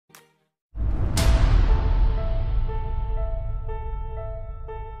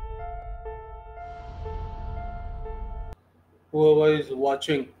whoever is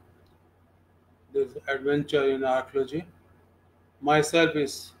watching this adventure in archaeology. Myself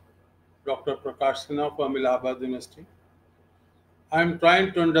is Dr. Prakash Sinha from Allahabad University. I am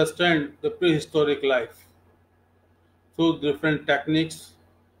trying to understand the prehistoric life through different techniques,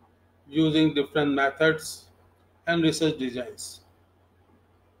 using different methods and research designs.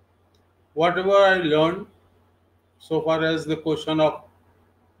 Whatever I learned so far as the question of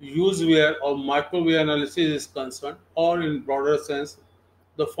use wear or microware analysis is concerned, or in broader sense,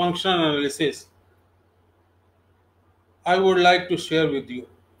 the functional analysis, I would like to share with you.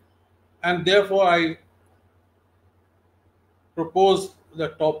 And therefore, I propose the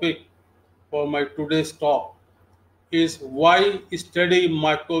topic for my today's talk is why study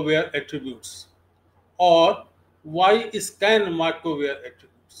microware attributes, or why scan microware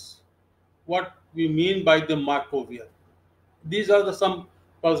attributes. What we mean by the microware. These are some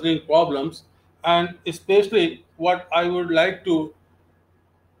puzzling problems, and especially what I would like to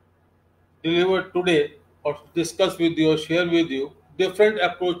deliver today or discuss with you or share with you different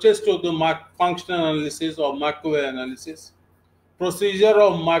approaches to the functional analysis or microwave analysis, procedure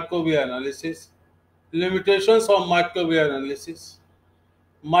of microwave analysis, limitations of microwave analysis,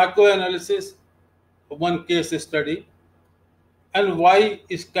 microwave analysis, one case study, and why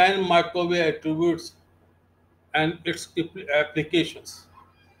scan microwave attributes and its applications.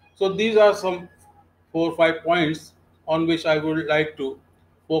 So these are some 4 or 5 points on which I would like to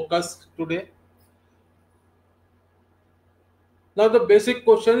focus today. Now the basic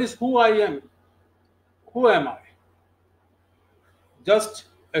question is who I am. Who am I? Just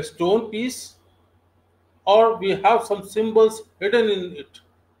a stone piece, or we have some symbols hidden in it?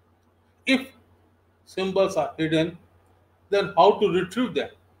 If symbols are hidden, then how to retrieve them?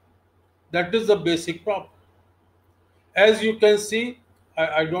 That is the basic problem. As you can see,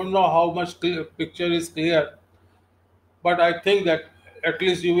 I don't know how much picture is clear, but I think that at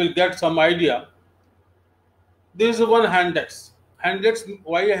least you will get some idea. This is one handex. Handex,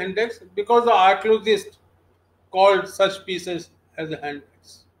 why a handex? Because the archaeologist called such pieces as a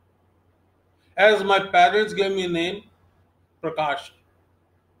handex. As my parents gave me a name, Prakash.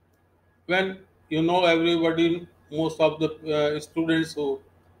 When everybody, most of the students who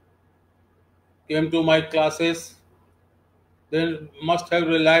came to my classes, they must have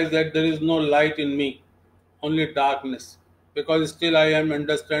realized that there is no light in me, only darkness, because still I am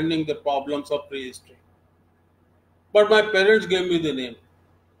understanding the problems of prehistory. But my parents gave me the name.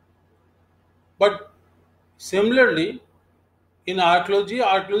 But similarly, in archaeology,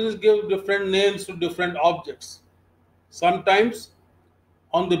 archaeologists give different names to different objects. Sometimes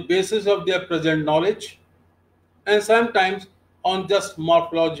on the basis of their present knowledge, and sometimes on just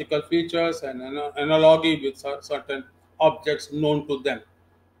morphological features and analogy with certain objects known to them.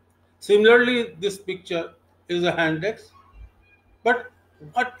 Similarly, this picture is a handex. But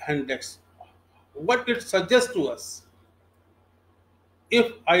what handex? What it suggests to us?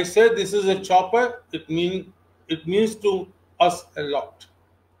 If I say this is a chopper, it means to us a lot.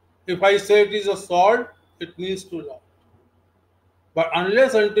 If I say it is a sword, it means to lot. But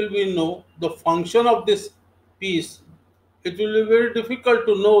unless until we know the function of this piece, it will be very difficult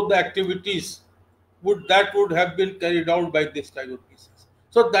to know the activities that would have been carried out by this type of pieces.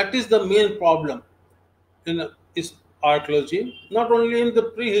 So that is the main problem in archaeology, not only in the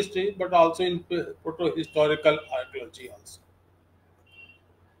prehistory but also in proto-historical archaeology also.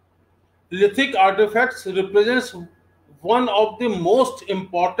 Lithic artifacts represents one of the most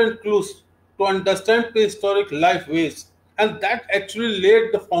important clues to understand prehistoric life ways, and that actually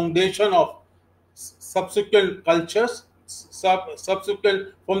laid the foundation of subsequent cultures,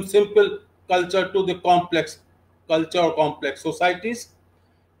 subsequent from simple culture to the complex culture or complex societies,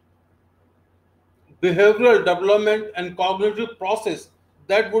 behavioral development and cognitive process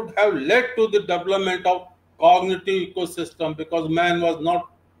that would have led to the development of cognitive ecosystem, because man was not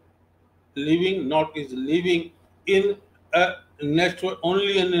is living in a natural,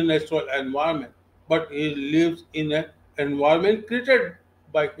 only in a natural environment, but he lives in an environment created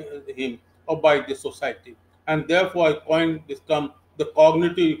by him or by the society. And therefore I coined this term the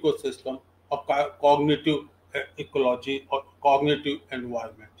cognitive ecosystem or cognitive ecology or cognitive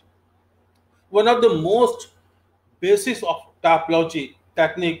environment. One of the most basis of typology,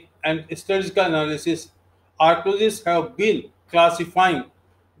 technique, and statistical analysis, archaeologists have been classifying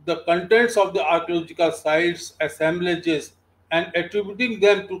the contents of the archaeological sites, assemblages, and attributing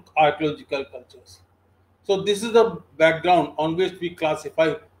them to archaeological cultures. So this is the background on which we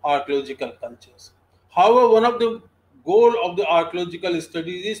classify archaeological cultures. However, one of the goal of the archaeological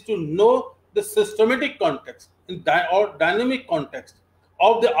studies is to know the systematic context or dynamic context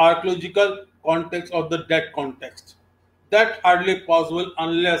of the archaeological context or the dead context. That hardly possible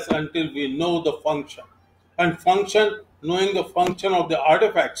unless until we know the function. And knowing the function of the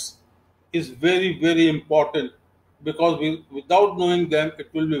artifacts is very, very important because without knowing them, it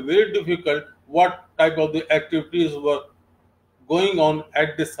will be very difficult what type of the activities were going on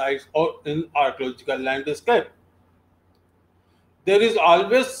at the sites or in archaeological landscape. There is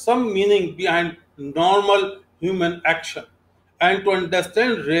always some meaning behind normal human action, and to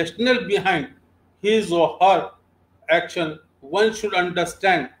understand rationale behind his or her action, one should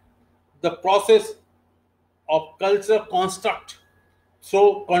understand the process of culture construct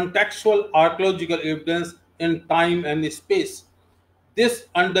through contextual archaeological evidence in time and space. This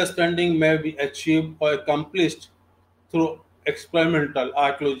understanding may be achieved or accomplished through experimental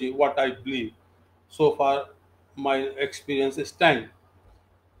archaeology, what I believe. So far, my experience is time.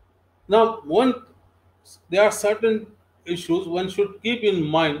 Now, there are certain issues one should keep in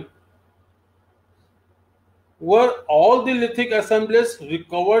mind. Were all the lithic assemblies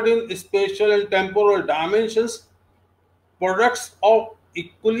recovered in spatial and temporal dimensions products of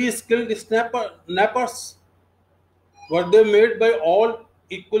equally skilled snappers? Were they made by all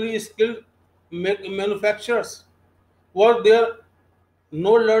equally skilled manufacturers? Were there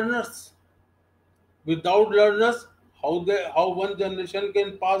no learners? Without learners, how one generation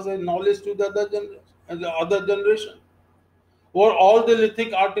can pass a knowledge to the other generation and the other generation? Were all the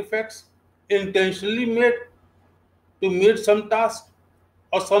lithic artifacts intentionally made to meet some task,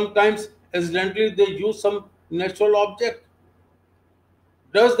 or sometimes accidentally they use some natural object?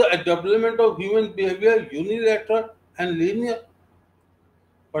 Does the development of human behavior unilateral and linear?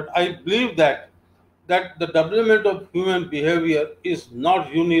 But I believe that the development of human behavior is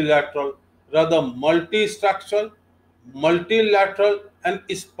not unilateral, rather multi-structural, multilateral, and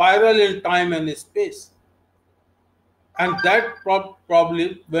spiral in time and space. And that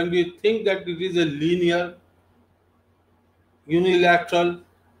probably, when we think that it is a linear, unilateral,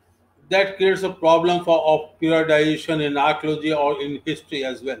 that creates a problem of periodization in archaeology or in history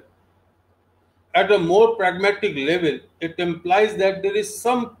as well. At a more pragmatic level, it implies that there is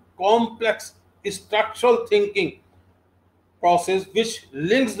some complex structural thinking process which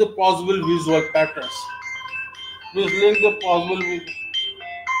links the possible visual patterns, which link the possible,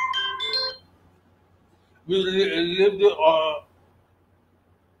 which link the,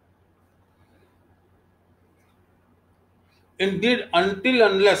 indeed,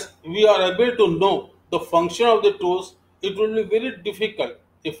 until unless we are able to know the function of the tools, it will be very difficult,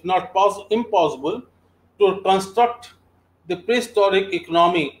 if not impossible, to construct the prehistoric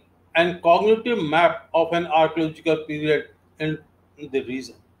economy and cognitive map of an archaeological period in the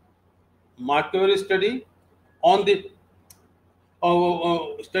region. Marker study on the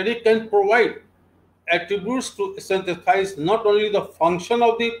study can provide attributes to synthesize not only the function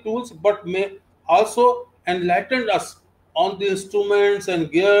of the tools but may also enlighten us on the instruments and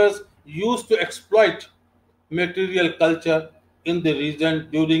gears used to exploit material culture in the region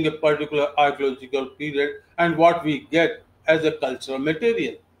during a particular archaeological period and what we get as a cultural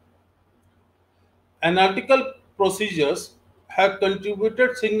material. Analytical procedures have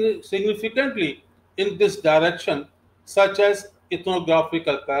contributed significantly in this direction, such as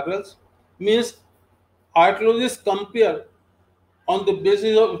ethnographical parallels, means archaeologists compare on the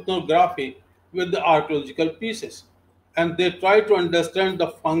basis of ethnography with the archaeological pieces, and they try to understand the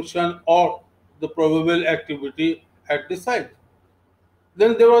function or the probable activity at the site.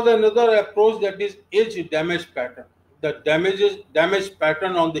 Then there was another approach, that is edge damage pattern. The damage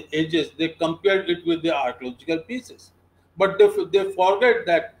pattern on the edges, they compared it with the archaeological pieces, but they forget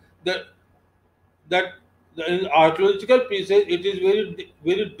the, that in archaeological pieces it is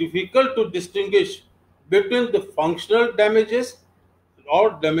very difficult to distinguish between the functional damages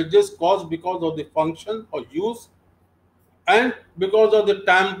or damages caused because of the function or use and because of the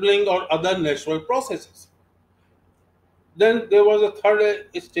tampering or other natural processes. Then there was a third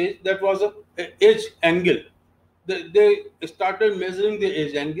stage, that was a edge angle. They started measuring the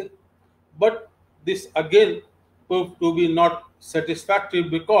edge angle, but this again proved to be not satisfactory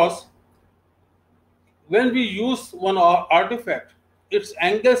because when we use one artifact, its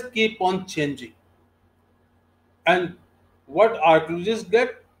angles keep on changing. And what archaeologists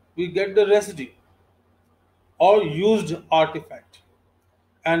get? We get the residue or used artifact.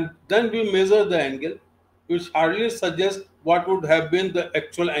 And then we measure the angle, which hardly suggests what would have been the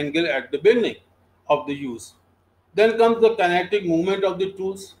actual angle at the beginning of the use. Then comes the kinetic movement of the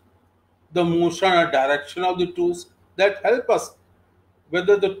tools, the motion or direction of the tools that help us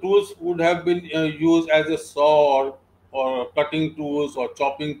whether the tools would have been used as a saw or cutting tools or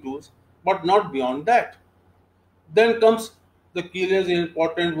chopping tools, but not beyond that. Then comes the Keeler's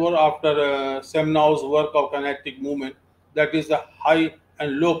important work after Semnau's work of kinetic movement, that is the high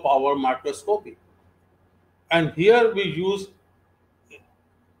and low power microscopy. And here we use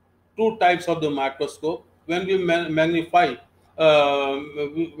two types of the microscope. When we magnify,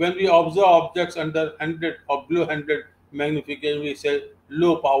 when we observe objects under 100 or below 100 magnification, we say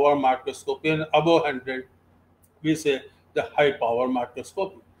low power microscopy, and above 100, we say the high power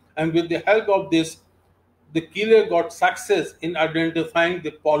microscopy. And with the help of this, the killer got success in identifying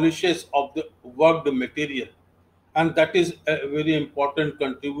the polishes of the worked material. And that is a very important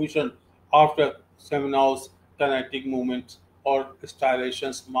contribution after Seminol's kinetic movements or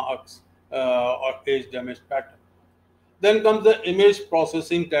striations marks or age damage pattern. Then comes the image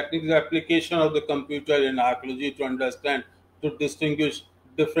processing technique, the application of the computer in archaeology to understand, to distinguish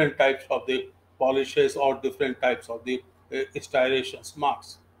different types of the polishes or different types of the striations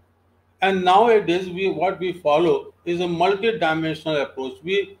marks. And nowadays, what we follow is a multi-dimensional approach.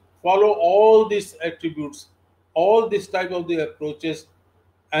 We follow all these attributes, all this type of the approaches,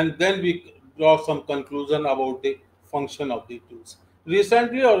 and then we draw some conclusion about the function of the tools.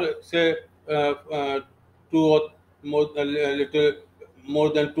 Recently, or say two or more, a little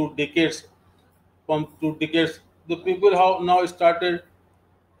more than 2 decades, from 2 decades, the people have now started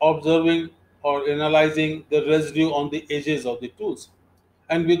observing or analyzing the residue on the edges of the tools.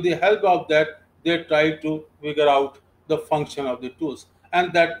 And with the help of that, they try to figure out the function of the tools.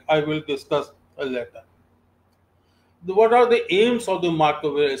 And that I will discuss later. What are the aims of the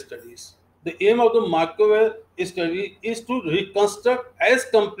markoware studies? The aim of the markoware study is to reconstruct as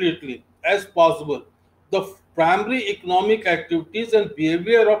completely as possible the primary economic activities and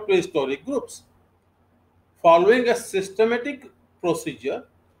behavior of prehistoric groups. Following a systematic procedure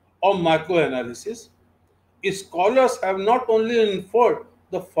of microanalysis, scholars have not only inferred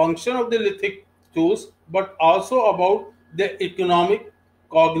the function of the lithic tools but also about the economic,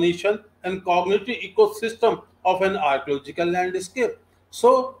 cognition, and cognitive ecosystem of an archaeological landscape.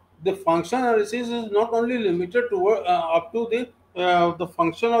 So, the function analysis is not only limited to up to the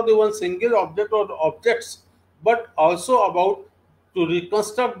function of the one single object or objects, but also about to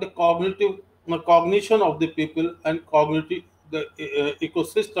reconstruct the cognitive cognition of the people and cognitive the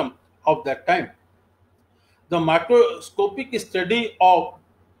ecosystem of that time. The microscopic study of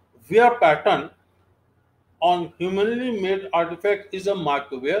wear pattern on humanly made artifacts is a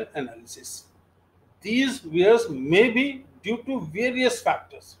microwear analysis. These wears may be due to various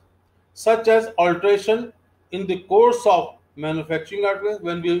factors, such as alteration in the course of manufacturing artifacts.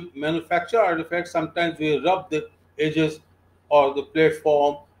 When we manufacture artifacts, sometimes we rub the edges or the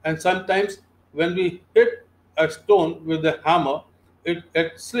platform, and sometimes when we hit a stone with a hammer, it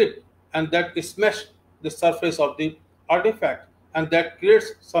slips and that smash the surface of the artifact, and that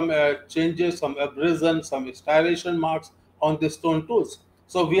creates some changes, some abrasion, some striation marks on the stone tools.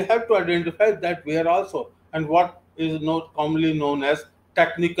 So we have to identify that wear also, and what is not commonly known as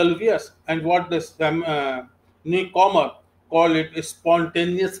technical wears, and what the newcomer call it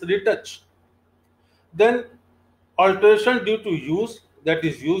spontaneous retouch. Then alteration due to use, that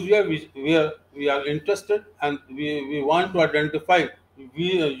is use where we are interested and we want to identify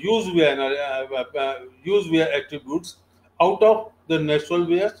use wear attributes out of the natural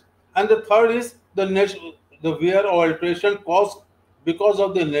wears. And the third is the wear or alteration caused because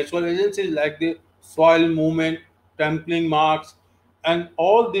of the natural agencies like the soil movement, trampling marks, and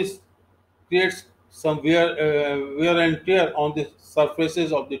all this creates some wear and tear on the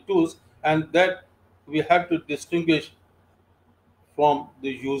surfaces of the tools, and that we have to distinguish from the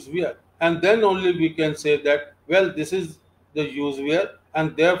use wear. And then only we can say that, well, this is the use wear,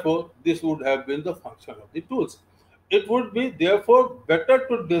 and therefore this would have been the function of the tools. It would be therefore better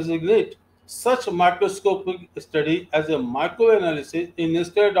to designate such microscopic study as a microanalysis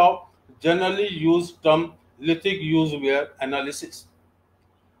instead of generally used term lithic use wear analysis.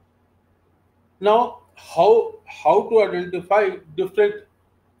 Now, how to identify different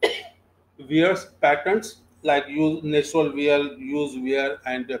wears patterns like natural wear, use wear,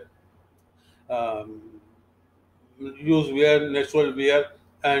 and use wear, natural wear,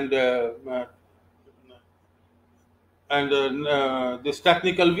 and this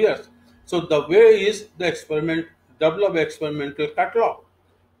technical wears. So the way is the experiment develop experimental catalog,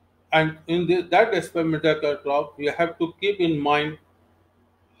 and in that experimental catalog we have to keep in mind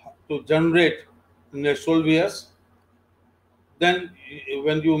to generate natural wears. Then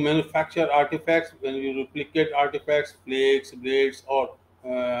when you manufacture artifacts, when you replicate artifacts, plates, blades, or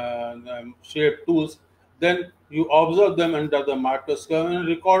shaped tools, then you observe them under the microscope and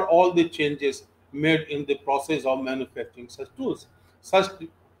record all the changes made in the process of manufacturing such tools.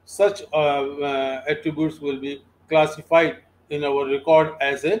 Such attributes will be classified in our record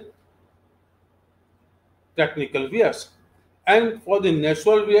as a technical wears. And for the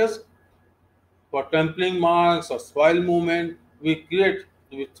natural wears, for trampling marks or soil movement, we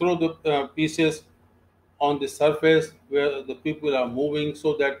throw the pieces on the surface where the people are moving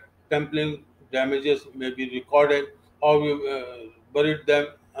so that trampling damages may be recorded, or we buried them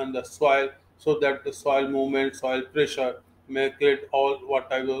in the soil so that the soil movement, soil pressure may create all what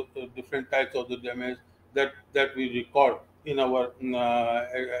type of different types of the damage that we record in our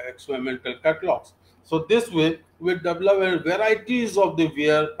experimental catalogs. So this way we develop varieties of the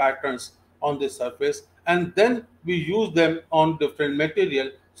wear patterns on the surface, and then we use them on different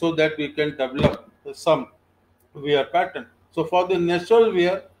material so that we can develop some wear pattern. So for the natural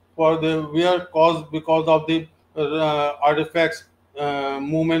wear, for the wear caused because of the artifacts,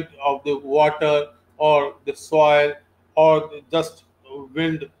 movement of the water or the soil or just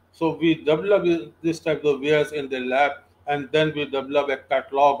wind. So we develop this type of wears in the lab, and then we develop a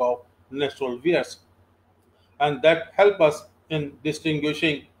catalog of natural wears, and that help us in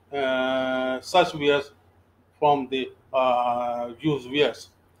distinguishing such wears from the used wears.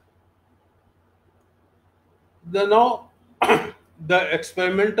 The now the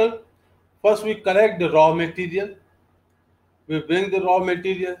experimental, first we collect the raw material, we bring the raw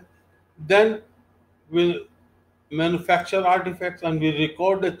material, then we manufacture artifacts and we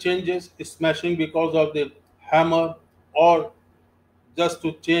record the changes, smashing because of the hammer, or just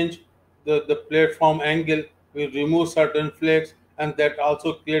to change the platform angle, we remove certain flakes, and that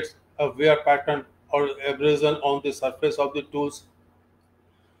also creates a wear pattern or abrasion on the surface of the tools.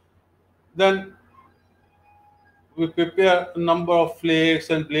 Then we prepare a number of flakes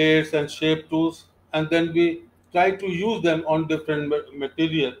and blades and shape tools, and then we try to use them on different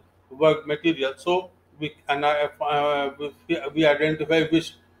material, work material. So we identify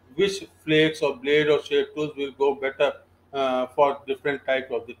which flakes or blade or shape tools will go better for different type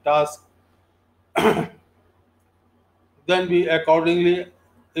of the task. Then we accordingly,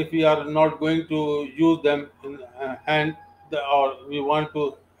 if we are not going to use them in hand, or we want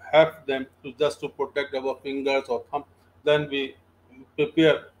to have them to just to protect our fingers or thumb, then we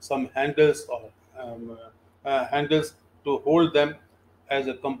prepare some handles or handles to hold them as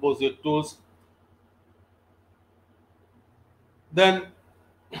a composite tools. Then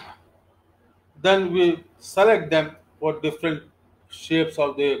then we select them for different shapes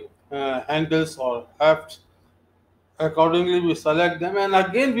of the handles or hafts. Accordingly we select them, and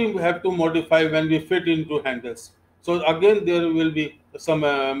again we have to modify when we fit into handles. So again there will be some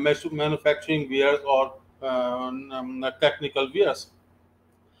manufacturing wears or technical wears,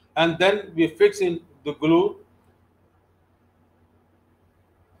 and then we fix in the glue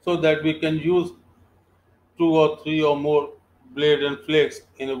so that we can use two or three or more blade and flakes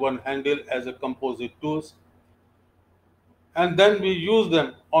in one handle as a composite tools, and then we use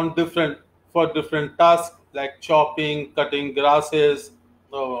them on different for different tasks like chopping, cutting grasses,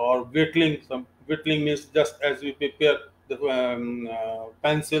 or whittling. Some whittling means just as we prepare the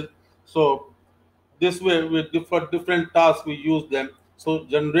pencil. So this way, for different tasks we use them. So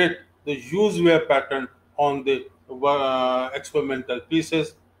generate the use wear pattern on the experimental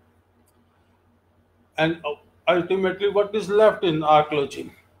pieces, and ultimately, what is left in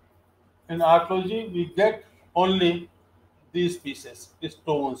archaeology? In archaeology, we get only these pieces,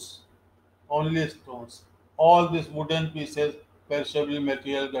 stones, only stones. All these wooden pieces, perishable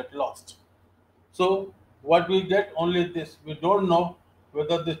material get lost. So what we get only this. We don't know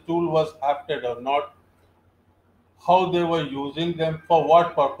whether this tool was hafted or not, how they were using them, for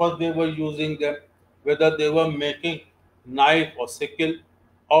what purpose they were using them, whether they were making knife or sickle,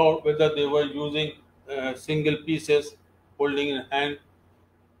 or whether they were using single pieces holding in hand,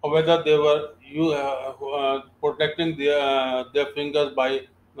 or whether they were protecting their fingers by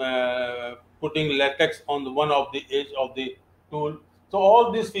putting latex on one of the edge of the tool. So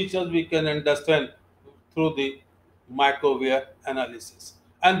all these features we can understand through the microwave analysis.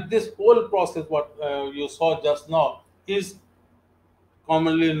 And this whole process, what you saw just now, is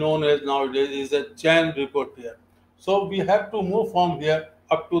commonly known as nowadays is a chain repair. So we have to move from here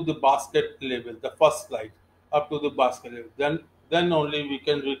up to the basket level, the first slide, up to the basket level. Then only we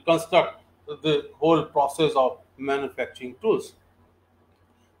can reconstruct the whole process of manufacturing tools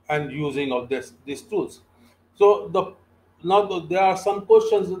and using of these tools. So there are some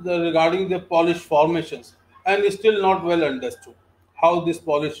questions regarding the polish formations, and it's still not well understood how this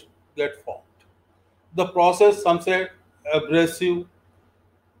polish get formed. The process, some say abrasive,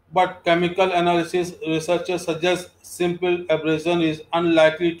 but chemical analysis researchers suggest simple abrasion is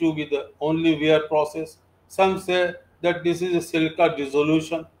unlikely to be the only wear process. Some say that this is a silica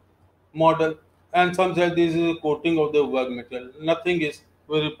dissolution model, and some say this is a coating of the work material. Nothing is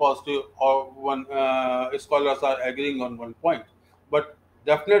very positive, or one scholars are agreeing on one point. But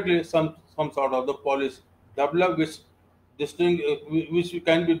definitely some sort of the polish develop which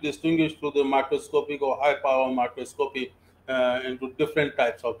can be distinguished through the microscopic or high power microscopy into different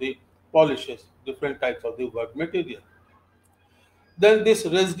types of the polishes, different types of the work material. Then this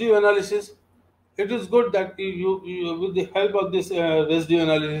residue analysis, it is good that with the help of this residue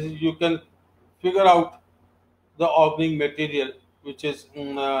analysis, you can figure out the organic material which is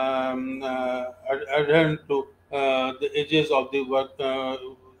adherent to the edges of the work,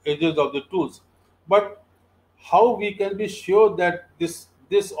 edges of the tools. But how we can be sure that this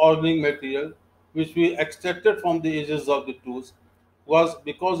organic material which we extracted from the edges of the tools was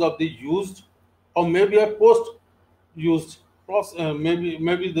because of the used, or maybe a post used process,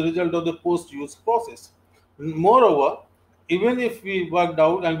 maybe the result of the post use process. Moreover, even if we worked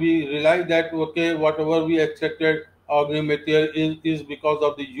out and we realize that okay, whatever we extracted organic material is because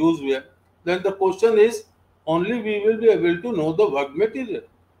of the use wear, then the question is only we will be able to know the work material,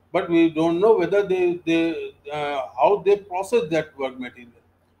 but we don't know whether they how they process that work material,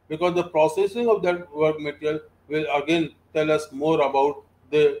 because the processing of that work material will again tell us more about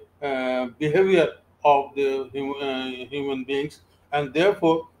the behavior of the human beings. And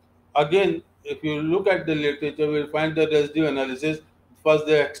therefore, again, if you look at the literature, we'll find the residue analysis. First,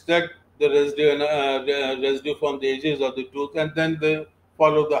 they extract the residue from the edges of the tooth, and then they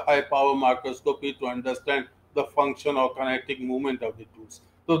follow the high power microscopy to understand the function or kinetic movement of the tools.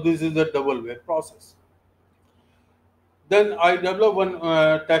 So this is a double way process. Then I developed one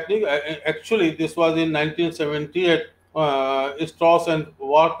technique. Actually, this was in 1978. Strauss and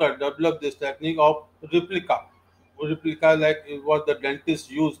Walker developed this technique of replica. Replica, like what the dentists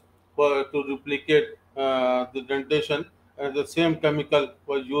use to replicate the dentation. The same chemical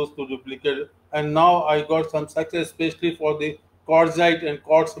was used to replicate it. And now I got some success, especially for the quartzite and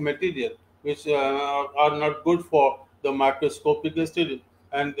quartz material, which are not good for the microscopic study.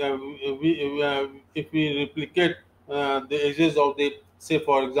 And if we replicate the edges of the, say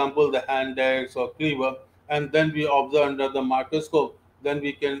for example, the hand axe or cleaver, and then we observe under the microscope, then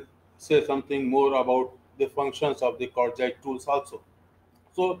we can say something more about the functions of the quartzite tools also.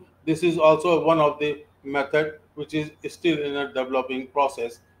 So this is also one of the method which is still in a developing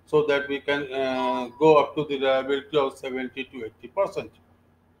process, so that we can go up to the reliability of 70 to 80%.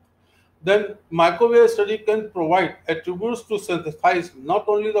 Then microwave study can provide attributes to synthesize not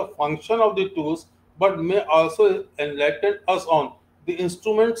only the function of the tools, but may also enlighten us on the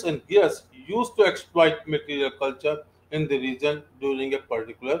instruments and gears used to exploit material culture in the region during a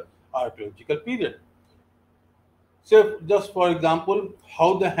particular archaeological period. Say, just for example,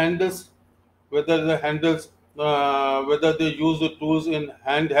 how the handles, whether they use the tools in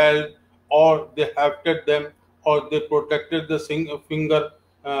handheld, or they hafted them, or they protected the finger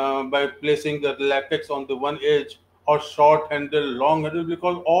by placing the latex on the one edge, or short handle, long handle,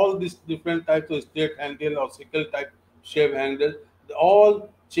 because all these different types of straight handle or sickle type shape handle, all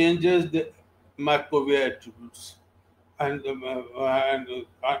changes the microwave attributes. And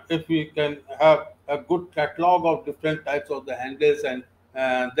if we can have a good catalog of different types of the handles, and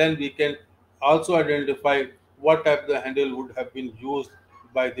then we can also identify what type the handle would have been used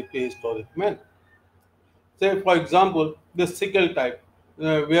by the prehistoric men. Say for example, the sickle type,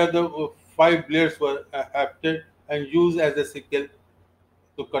 where the five blades were hafted and used as a sickle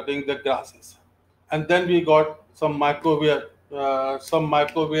to cutting the grasses. And then we got some microwave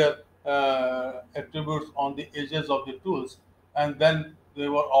attributes on the edges of the tools, and then they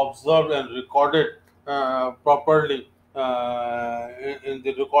were observed and recorded properly in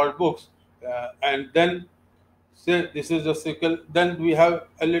the record books. And then say this is a sickle, then we have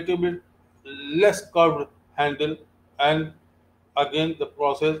a little bit less curved handle, and again the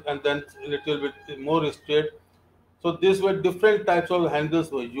process, and then a little bit more straight. So these were different types of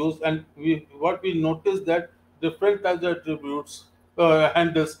handles were used, and we noticed that different types of attributes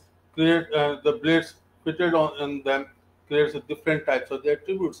handles create the blades fitted on in them creates different types of the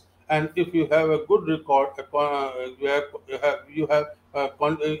attributes. And if you have a good record, if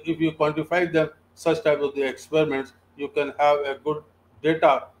you quantify them such type of the experiments, you can have a good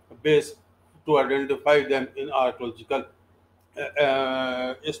database to identify them in archaeological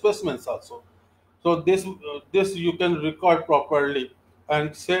specimens also. So this you can record properly,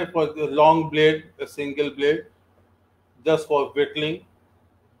 and say for the long blade, a single blade, just for whittling,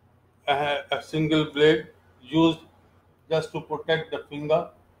 a single blade used just to protect the finger,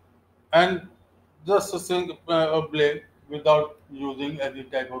 and just a single blade without using any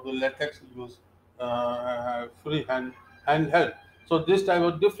type of the latex, use free handheld. So this type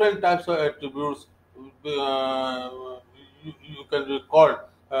of different types of attributes you can record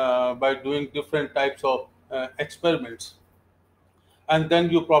by doing different types of experiments, and then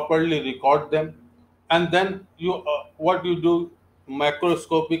you properly record them, and then you what you do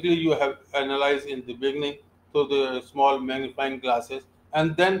macroscopically, you have analyzed in the beginning through the small magnifying glasses,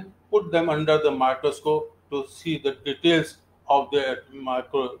 and then put them under the microscope to see the details of the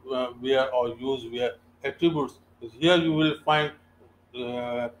micro wear or use wear attributes. Here you will find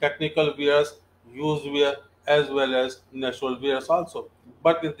technical wears, use wear, as well as natural wears also.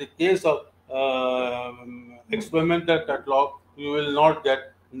 But in the case of experimental catalog, you will not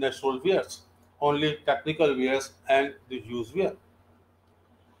get natural wears, only technical wears and the use wear.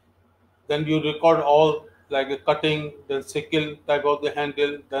 Then you record all like a cutting, then sickle type of the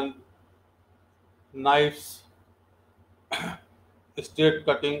handle, then knives, straight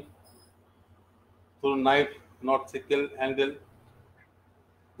cutting through knife, not sickle handle.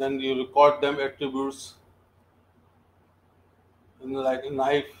 Then you record them attributes in like a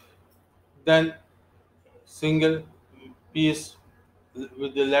knife, then single piece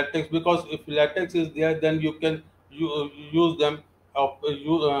with the latex, because if latex is there, then you can use them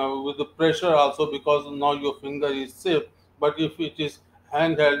with the pressure also, because now your finger is safe. But if it is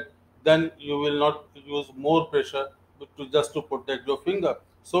handheld, then you will not use more pressure to just to protect your finger.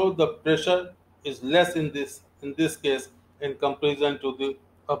 So the pressure is less in this case in comparison to the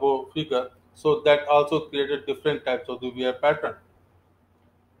above figure. So that also created different types of the wear pattern.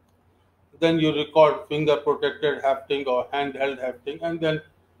 Then you record finger protected hafting or handheld hafting, and then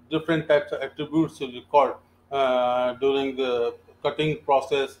different types of attributes you record during the cutting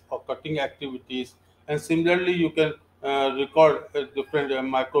process or cutting activities. And similarly, you can record different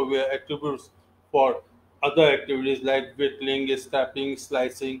microwave attributes for other activities like whittling, scraping,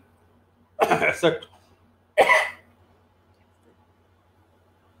 slicing, etc.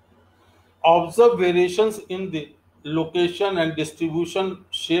 Observe variations in the location and distribution,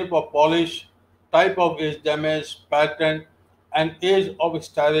 shape of polish, type of edge damage, pattern, and age of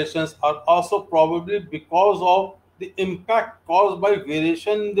striations are also probably because of the impact caused by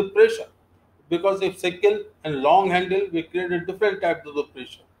variation in the pressure. Because if sickle and long handle, we created different types of the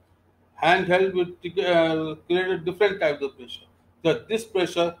pressure. Handheld will create a different type of pressure. So this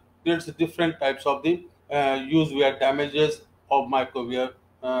pressure creates different types of the use wear damages of microwave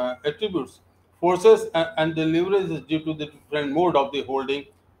attributes. Forces and the leverage is due to the different mode of the holding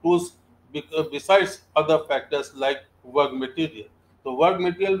tools, besides other factors like work material. The work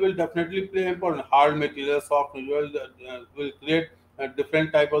material will definitely play important. Hard material, soft material will create a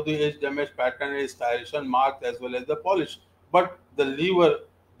different type of the edge damage pattern, and striation marks, as well as the polish. But the lever,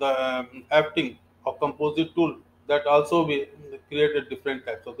 the hafting or composite tool, that also will create a different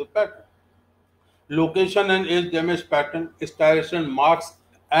types of the pattern. Location and age damage pattern, striation marks,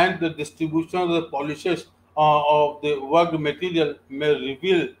 and the distribution of the polishes of the worked material may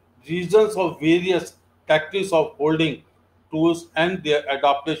reveal regions of various tactics of holding tools and their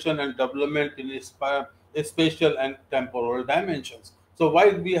adaptation and development in spatial and temporal dimensions. So why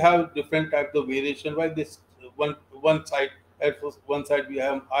we have different types of variation? Why this one side, at one side we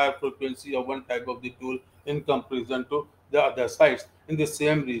have higher frequency of one type of the tool in comparison to the other sides in the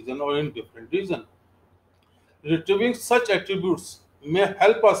same region or in different region. Retrieving such attributes may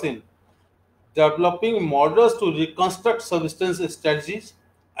help us in developing models to reconstruct subsistence strategies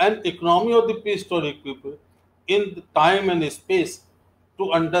and economy of the prehistoric people in the time and space,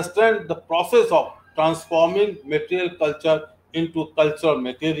 to understand the process of transforming material culture into cultural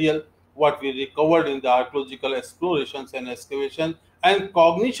material, what we recovered in the archaeological explorations and excavation, and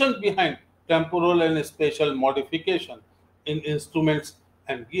cognition behind temporal and spatial modification in instruments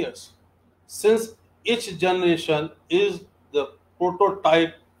and gears, since each generation is the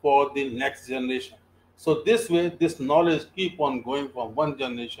prototype for the next generation. So this way, this knowledge keep on going from one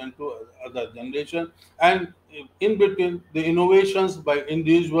generation to other generation, and in between, the innovations by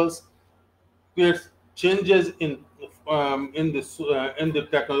individuals creates changes in the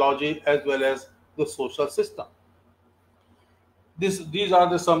technology as well as the social system. These are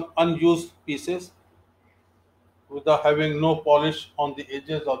the some unused pieces without having no polish on the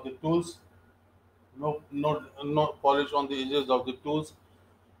edges of the tools, no polish on the edges of the tools.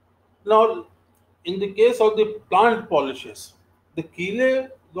 Now, in the case of the plant polishes, the Keele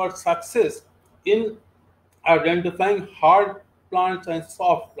got success in identifying hard plants and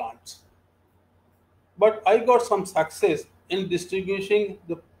soft plants. But I got some success in distinguishing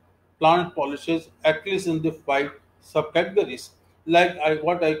the plant polishes, at least in the five subcategories, like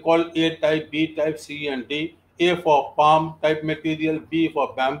what I call A type, B type, C and D. A for palm type material, B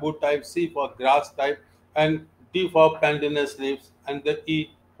for bamboo type, C for grass type, and D for pandanus leaves, and the E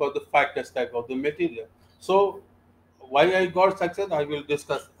for the ficus type of the material. So why I got success, I will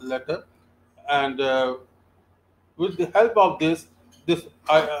discuss later. And with the help of this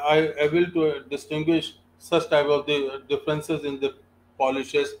I able to distinguish such type of the differences in the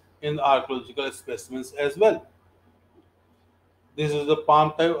polishes in archaeological specimens as well. This is the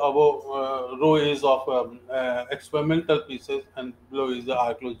palm type. Above row is of experimental pieces, and below is the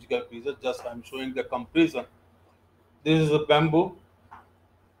archaeological pieces. Just I'm showing the comparison. This is a bamboo.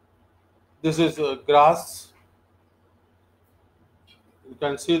 This is grass. You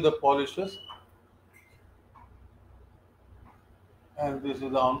can see the polishes, and this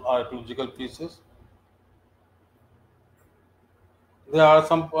is on archaeological pieces. There are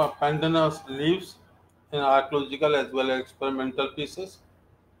some pandanus leaves in archaeological as well as experimental pieces.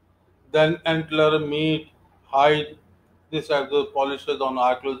 Then antler, meat, hide. These are the polishes on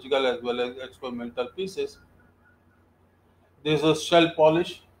archaeological as well as experimental pieces. This is shell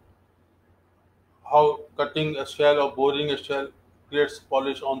polish. How cutting a shell or boring a shell creates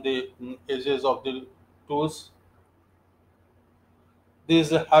polish on the edges of the tools.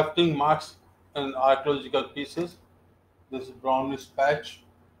 These are hafting marks in archaeological pieces. This is brownish patch,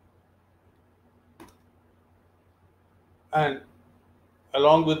 and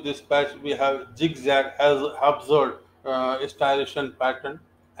along with this patch we have zigzag as observed striation pattern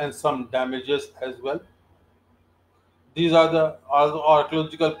and some damages as well. These are the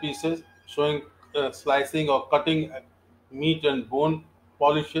archaeological pieces showing slicing or cutting meat and bone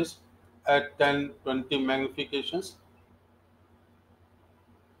polishes at 10-20 magnifications.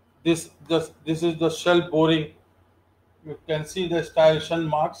 This is the shell boring. You can see the striation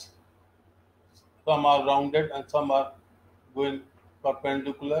marks. Some are rounded and some are going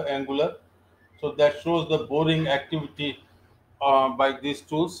perpendicular, angular. So that shows the boring activity by these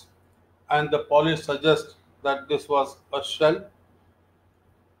tools, and the polish suggests that this was a shell.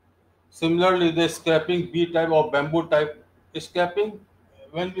 Similarly, the scraping B type or bamboo type scraping,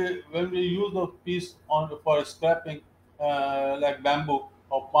 when we use the piece on for scraping like bamboo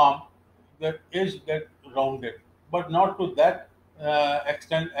or palm, the edge get rounded, but not to that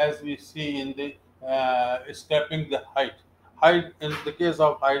extent as we see in the scraping the height. Height in the case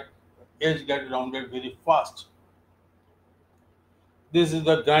of height, edge get rounded very fast. This is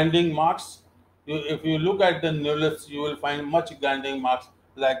the grinding marks. If you look at the newlets, you will find much grinding marks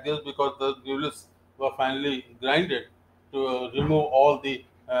like this because the newlets were finally grinded to remove all the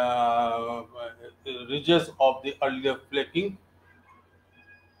ridges of the earlier flaking.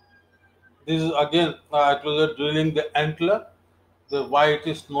 This is again closer drilling the antler, the white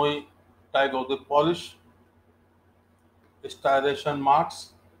snowy type of the polish, striation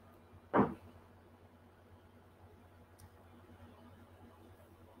marks.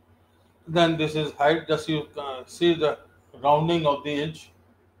 Then this is height. Just you see the rounding of the edge.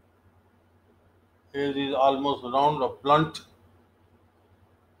 Edge is almost round or blunt.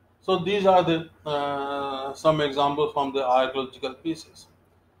 So these are the some examples from the archaeological pieces.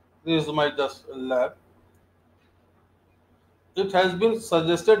 This is my just lab. It has been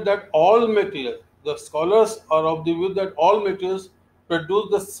suggested that all materials, the scholars are of the view that all materials produce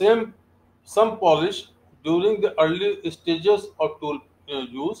the same some polish during the early stages of tool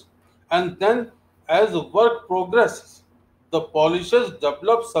use, and then as work progresses, the polishes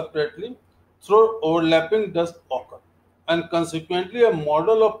develop separately through overlapping dust occur, and consequently a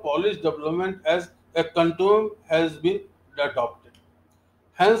model of polish development as a continuum has been adopted.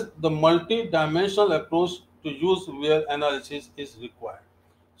 Hence, the multi-dimensional approach to use wear analysis is required.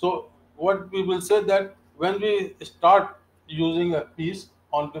 So, what we will say that when we start using a piece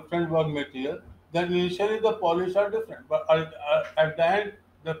on different work material, then initially the polish are different, but at the end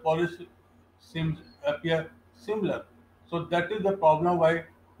the polish seems appear similar. So that is the problem why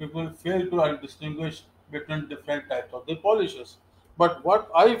people fail to distinguish between different types of the polishes. But what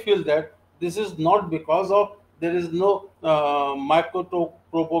I feel that this is not because of there is no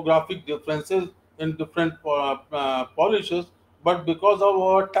microtopographic differences in different polishes, but because of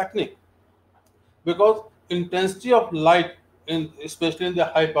our technique, because intensity of light in especially in the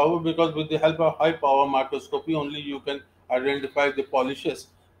high power, because with the help of high power microscopy only you can identify the polishes.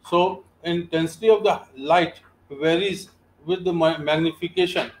 So intensity of the light varies with the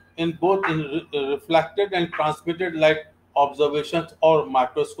magnification in both in reflected and transmitted light observations or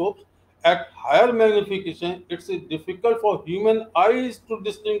microscopes. At higher magnification, it's difficult for human eyes to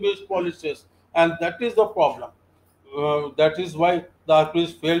distinguish polishes, and that is the problem. That is why the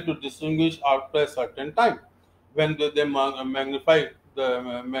artists fail to distinguish after a certain time when they magnify the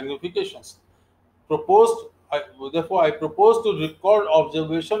magnifications. Proposed, therefore, I propose to record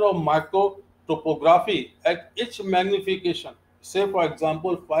observation of micro topography at each magnification. Say, for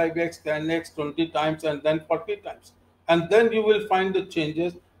example, 5x, 10x, 20 times, and then 40 times. and then you will find the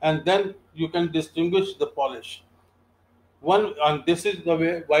changes, and then you can distinguish the polish. One, and this is the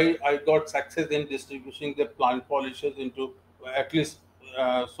way why I got success in distinguishing the plant polishes into at least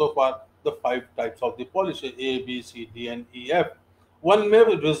so far the five types of the polishes: A, B, C, D, and E, F. One may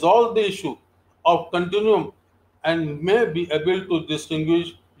resolve the issue of continuum and may be able to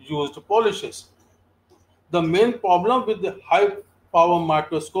distinguish used polishes. The main problem with the high power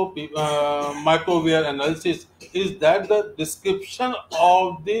microscopy, microwave analysis, is that the description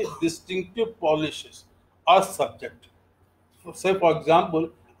of the distinctive polishes are subjective. Say, for example,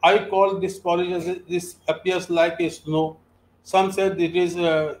 I call this polish as this appears like a snow. Some said it is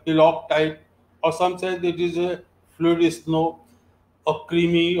a hillock type, or some said it is a fluid snow, or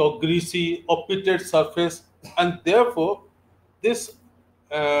creamy, or greasy, or pitted surface, and therefore this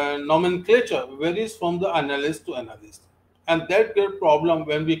nomenclature varies from the analyst to analyst, and that creates problem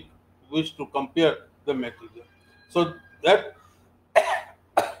when we wish to compare the material. So that,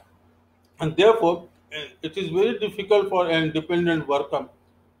 and therefore it is very difficult for an independent worker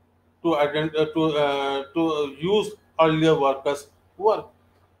to use earlier workers' work.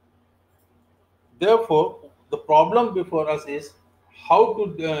 Therefore, the problem before us is how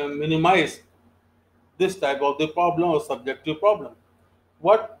to minimize this type of the problem or subjective problem.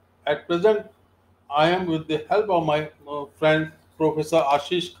 What at present I am, with the help of my friend Professor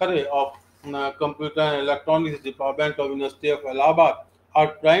Ashish Khare of Computer and Electronics Department of University of Allahabad,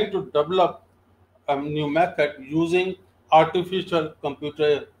 are trying to develop a new method using artificial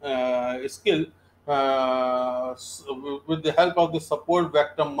computer skill, with the help of the support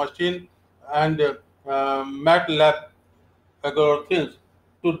vector machine and MATLAB algorithms,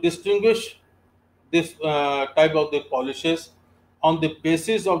 to distinguish this type of the polishes on the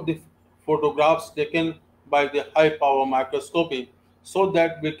basis of the photographs taken by the high power microscopy, so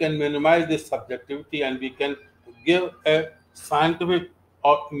that we can minimize the subjectivity and we can give a scientific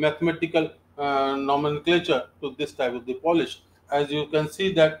or mathematical nomenclature to this type of the polish. As you can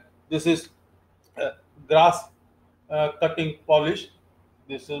see that this is grass cutting polish.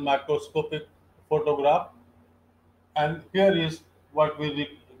 This is microscopic photograph, and here is what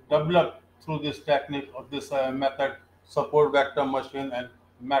we developed through this technique of this method, support vector machine and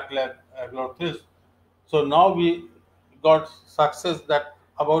MATLAB algorithms. So now we got success that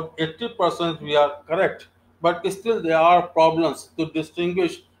about 80% we are correct, but still there are problems to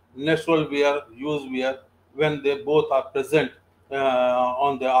distinguish natural wear, used wear, when they both are present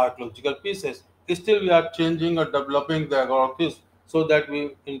on the archaeological pieces. Still we are changing or developing the algorithms, so that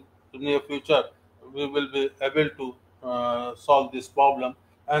we in the near future we will be able to solve this problem.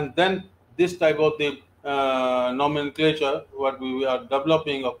 And then this type of the nomenclature what we are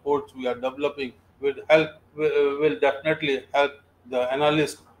developing, or codes we are developing, will definitely help the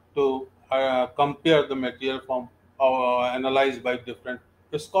analyst to compare the material from analyzed by different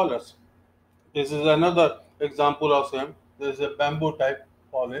scholars. This is another example of same. There is a bamboo type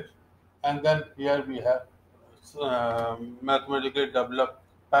polish, and then here we have mathematically developed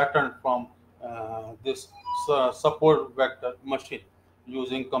pattern from this support vector machine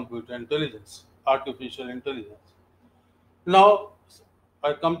using computer intelligence, artificial intelligence. Now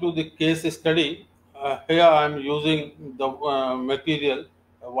I come to the case study. Here I am using the material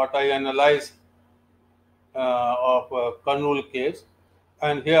what I analyze of Karnool case,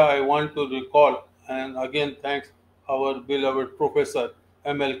 and here I want to recall and again thanks our beloved Professor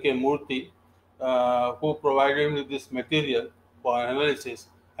MLK Murthy, who provided me this material for analysis,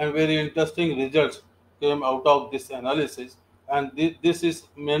 and very interesting results came out of this analysis. And this is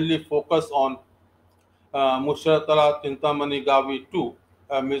mainly focused on Musharatala Tintamani Gavi 2,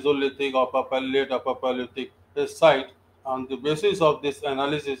 Mesolithic Upper Paleolithic site. On the basis of this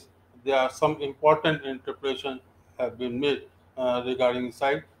analysis, there are some important interpretations have been made regarding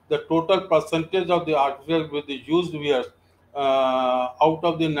site. The total percentage of the artifacts with the used wears out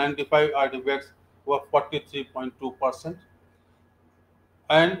of the 95 artifacts were 43.2%,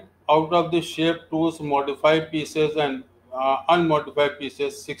 and out of the shape tools, modified pieces and unmodified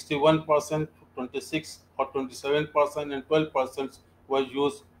pieces, 61%, 26 or 27%, and 12% were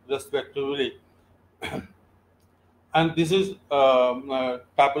used respectively. And this is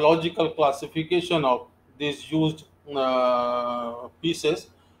typological classification of these used pieces.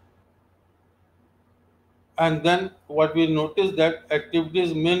 And then what we noticed that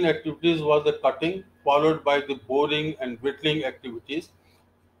main activities was the cutting, followed by the boring and whittling activities,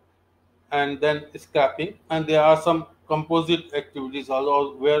 and then scrapping. And there are some composite activities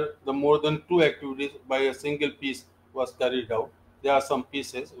also, where the more than two activities by a single piece was carried out. There are some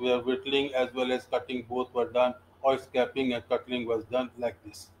pieces where whittling as well as cutting both were done, or scrapping and cutting was done like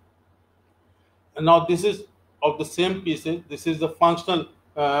this. And now this is of the same pieces. This is the functional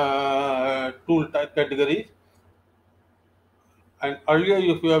tool type category. And earlier,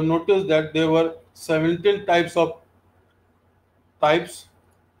 if you have noticed that there were 17 types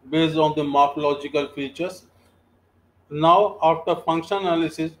based on the morphological features. Now, after function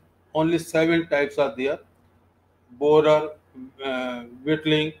analysis, only 7 types are there: borer,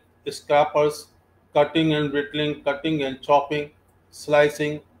 whittling, scrapers, cutting and whittling, cutting and chopping,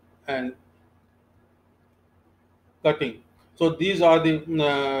 slicing, and cutting. So these are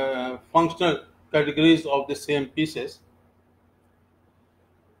the functional categories of the same pieces.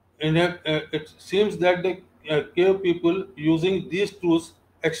 It seems that the cave people using these tools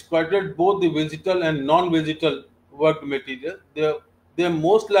exploited both the vegetal and non-vegetal worked material. They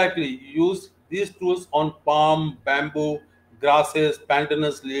most likely used these tools on palm, bamboo, grasses,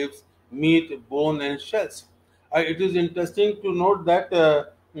 pandanus leaves, meat, bone, and shells. It is interesting to note that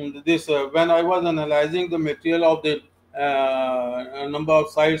this when I was analyzing the material of the number of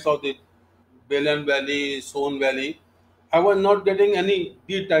sites of the Belen Valley, Son Valley, I was not getting any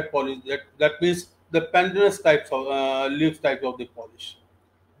D type polish. That means the pendulous types of leaf type of the polish.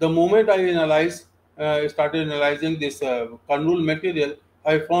 The moment I started analyzing this kernel material,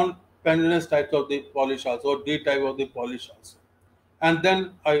 I found pendulous types of the polish also, D type of the polish also. And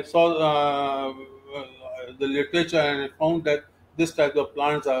then I saw the literature and I found that this type of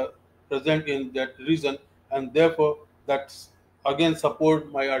plants are present in that region, and therefore that's again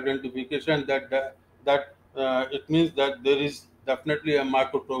support my identification that it means that there is definitely a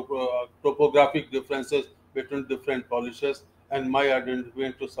topographic differences between different polishes, and my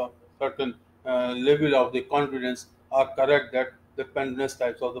identification to some certain level of the confidence are correct that the pendulous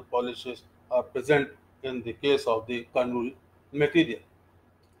types of the polishes are present in the case of the kernel material.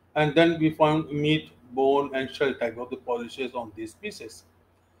 And then we found meat, bone, and shell type of the polishes on these pieces.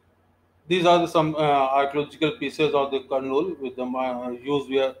 These are some archaeological pieces of the kernel with the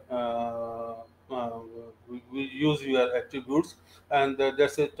uh, we use your attributes, and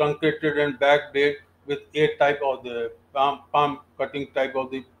there's a truncated and back blade with a type of the palm cutting type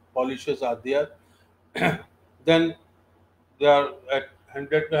of the polishes are there. Then they are at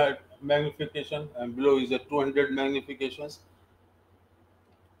 100 magnification, and below is a 200 magnifications.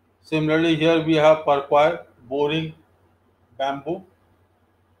 Similarly, here we have parquire, boring, bamboo,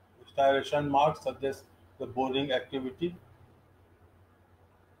 striation marks suggest the boring activity.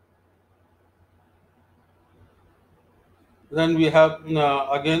 Then we have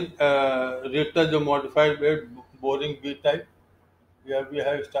again retouch or modified bed, boring B type. Here we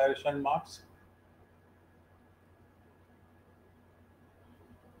have striation marks.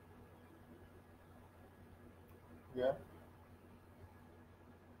 Yeah.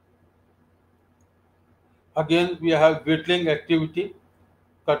 Again, we have whittling activity,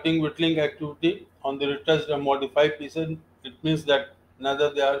 cutting whittling activity on the retouched and modified pieces. It means that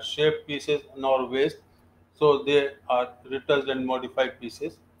neither they are shaped pieces nor waste, so they are retouched and modified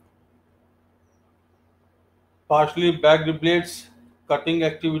pieces. Partially backed blades, cutting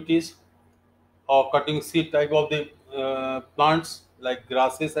activities, or cutting seed type of the plants like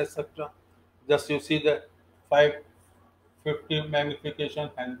grasses, etc. Just you see the 550 magnification,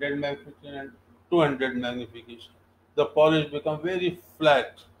 100 magnification, and 200 magnification. The polish become very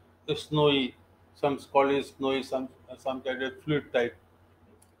flat, snowy. Some call it snowy, some kind of fluid type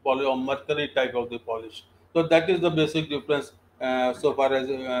polish or mercury type of the polish. So that is the basic difference so far as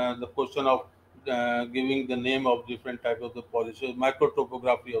the question of giving the name of different type of the polishes,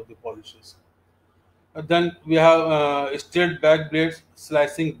 microtopography of the polishes. Then we have straight back blades,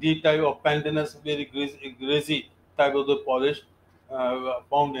 slicing D type of pandanus, very greasy type of the polish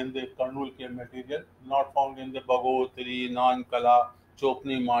found in the kernel cave material, not found in the Bagotri, Nankala,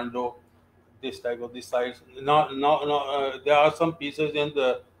 Chopni, Mando, this type of the sites. There are some pieces in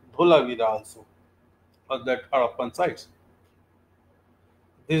the Dholavira also that are upon sites.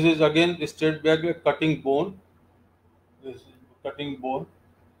 This is again straight back cutting bone. This is cutting bone.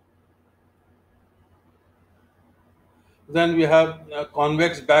 Then we have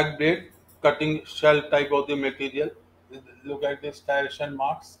convex back blade cutting shell type of the material. Look at the striation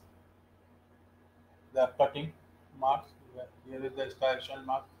marks, the cutting marks. Here is the striation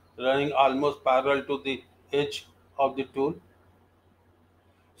mark running almost parallel to the edge of the tool.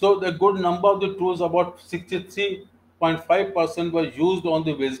 So the good number of the tools, about 63.5% were used on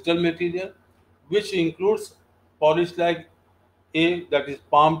the vegetal material, which includes polish like A, that is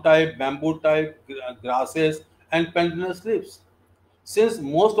palm type, bamboo type, grasses, and pendulous leaves. Since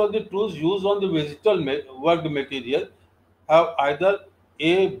most of the tools used on the worked material have either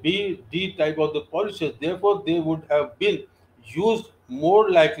A, B, D type of the polishes, therefore they would have been used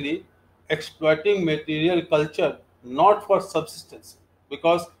more likely exploiting material culture not for subsistence,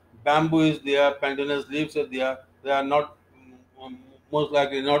 because bamboo is there, pandanus leaves are there, they are not most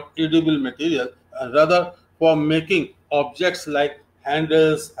likely not edible material, rather for making objects like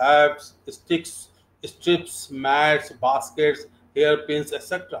handles, hats, sticks, strips, mats, baskets, hairpins,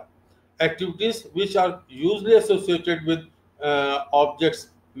 etc. Activities which are usually associated with objects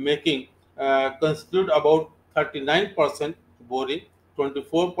making constitute about 39% boring,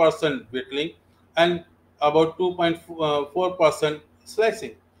 24% whittling, and about 2.4%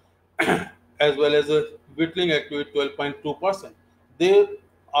 slicing, as well as a whittling activity 12.2%. They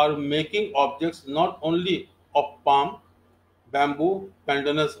are making objects not only of palm, bamboo,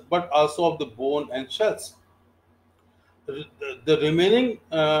 pandanus, but also of the bone and shells. The remaining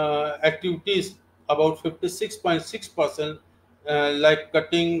activities, about 56.6%, like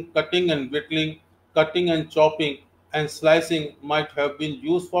cutting and whittling, cutting and chopping, and slicing, might have been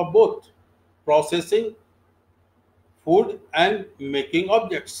used for both processing food and making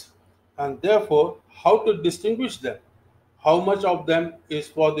objects. And therefore, how to distinguish them? How much of them is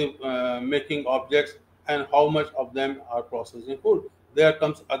for the making objects and how much of them are processing food? There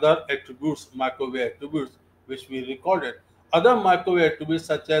comes other attributes, microwave attributes, which we recorded. Other microwave attributes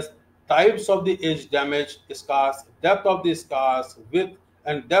such as types of the edge damage scars, depth of the scars, width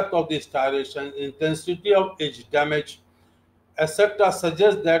and depth of the striation, intensity of edge damage, etc.,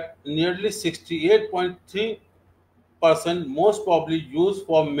 suggest that nearly 68.3% most probably used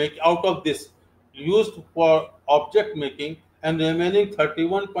for make out of this used for object making, and remaining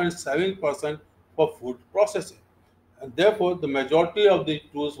 31.7% for food processing. And therefore, the majority of the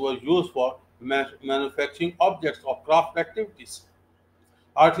tools were used for manufacturing objects or craft activities.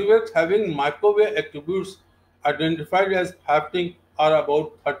 Artifacts having microwave attributes identified as hafting are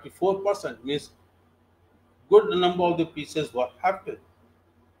about 34%, means good number of the pieces were hafted.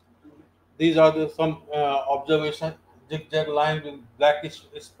 These are some observations. Zigzag line with blackish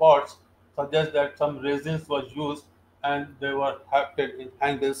spots suggest that some resins were used and they were hafted in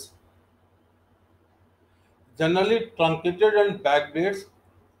handles. Generally, truncated and back blades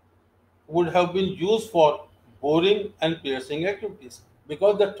would have been used for boring and piercing activities,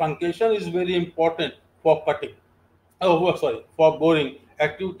 because the truncation is very important for cutting. For boring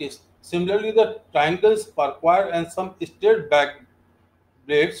activities. Similarly, the triangles, parquire, and some straight back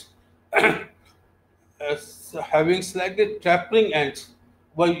blades as having slightly tapering ends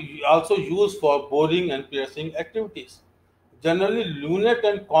were also used for boring and piercing activities. Generally, lunate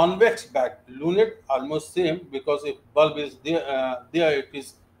and convex back. Lunate almost same, because if bulb is there it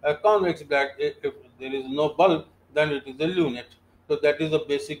is a convex back. If there is no bulb, then it is a lunate. So that is the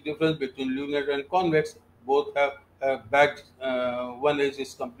basic difference between lunate and convex. Both have back. One edge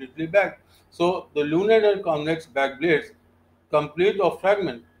is completely back. So the lunate and convex back blades, complete or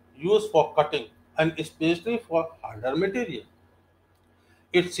fragment, used for cutting and especially for harder material.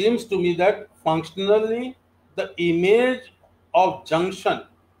 It seems to me that functionally the image of junction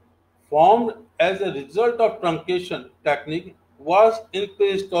formed as a result of truncation technique was in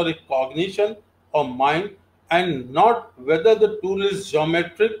prehistoric cognition or mind, and not whether the tool is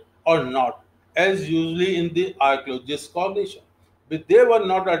geometric or not, as usually in the archaeologist's cognition. But they were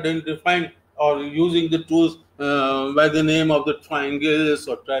not identifying or using the tools by the name of the triangles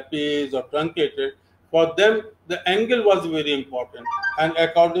or trapeze or truncated. For them, the angle was very important, and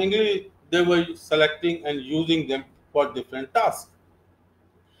accordingly, they were selecting and using them for different tasks.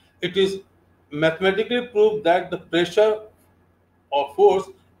 It is mathematically proved that the pressure or force,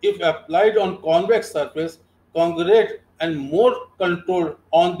 if applied on convex surface, congregate and more controlled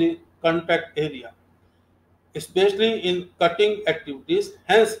on the contact area, especially in cutting activities.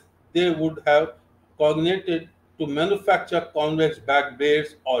 Hence, they would have cognated to manufacture convex back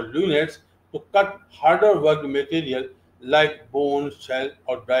blades or lunettes to cut harder worked material like bone, shell,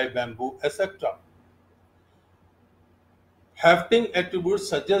 or dry bamboo, etc. Hafting attributes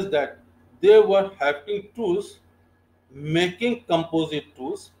suggest that they were hafting tools making composite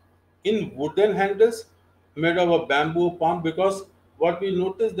tools in wooden handles made of a bamboo palm, because what we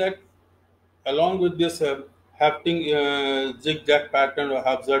noticed that along with this hafting zigzag pattern or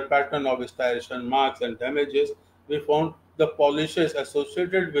hazard pattern of striation marks and damages, we found the polishes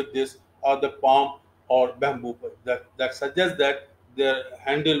associated with this are the palm or bamboo. That suggests that their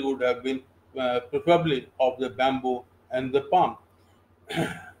handle would have been preferably of the bamboo and the palm.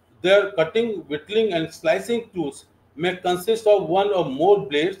 Their cutting, whittling, and slicing tools may consist of one or more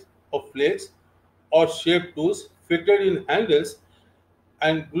blades or flakes or shaped tools fitted in handles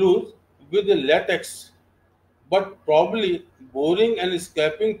and glued with the latex, but probably boring and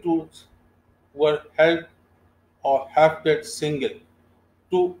scraping tools were held or hafted single.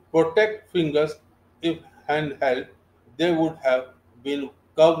 To protect fingers, if handheld, they would have been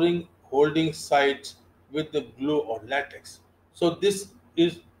covering holding sides with the glue or latex. So this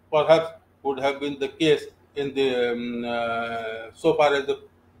is perhaps would have been the case in the so far as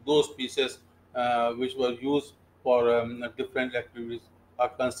those pieces which were used for different activities are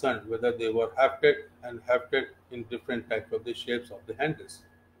concerned, whether they were hafted in different types of the shapes of the handles.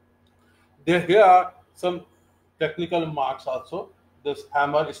 Here are some technical marks also. This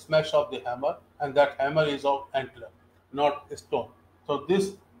hammer, smash of the hammer, and that hammer is of antler, not stone. So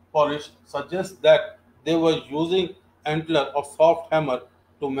this polish suggests that they were using antler or soft hammer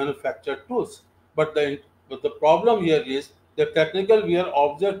to manufacture tools. But the problem here is the technical wear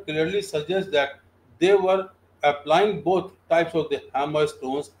object clearly suggests that they were applying both types of the hammer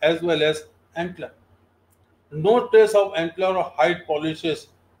stones as well as antler. No trace of antler or hide polishes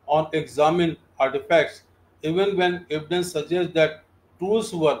on examined artifacts, even when evidence suggests that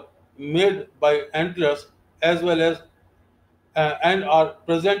tools were made by antlers as well as and are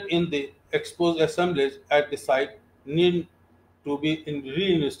present in the exposed assemblage at the site need to be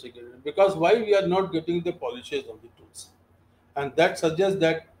reinvestigated. Because why we are not getting the polishes of the tools? And that suggests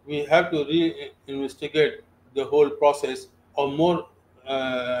that we have to re-investigate the whole process, or more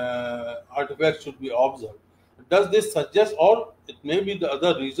artifacts should be observed. Does this suggest, or it may be the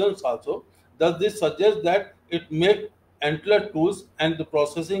other reasons also, does this suggest that it make antler tools and the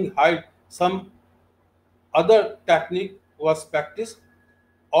processing hide some other technique was practiced,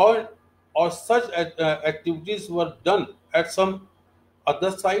 or such activities were done at some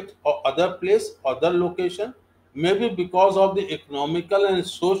other site or other place, other location, maybe because of the economical and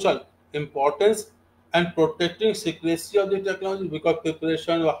social importance and protecting secrecy of the technology, because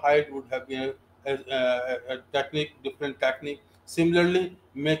preparation or hide would have been a technique, different technique. Similarly,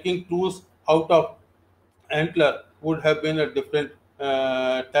 making tools out of antler would have been a different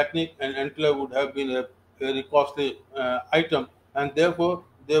technique, and antler would have been a very costly item, and therefore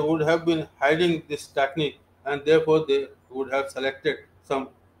they would have been hiding this technique, and therefore they would have selected some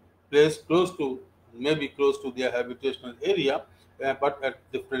place close to, maybe close to their habitational area, but at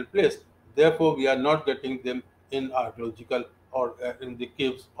different place. Therefore, we are not getting them in archaeological or in the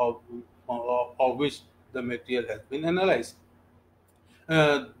caves of which the material has been analyzed.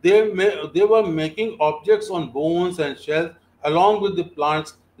 They were making objects on bones and shells, along with the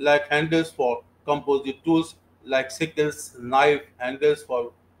plants like handles for composite tools like sickles, knife handles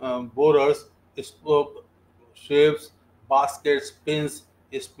for borers, spoke, shapes, baskets, pins,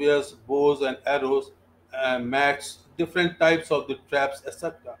 spears, bows and arrows, mats, different types of the traps,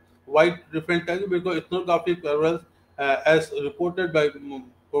 etc. Why different types? Because ethnographic evidence, as reported by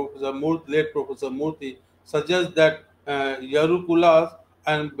Professor Murthy, late Professor Murthy, suggests that Yarukulas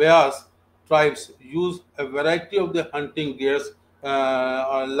and Beas tribes use a variety of the hunting gears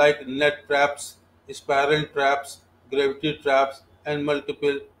like net traps, spiral traps, gravity traps, and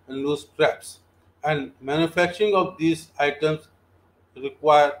multiple loose traps. And manufacturing of these items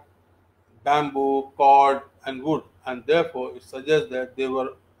require bamboo, cord, and wood, and therefore it suggests that they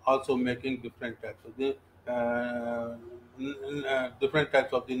were also making different types of the different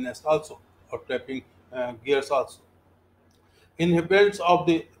types of the nest also, or trapping gears also. Inhabitants of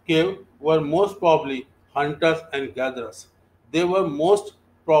the cave were most probably hunters and gatherers. They were most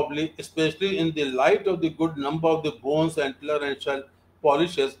probably, especially in the light of the good number of the bones, antler, and shell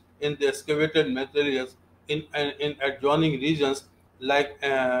polishes in the excavated materials in adjoining regions like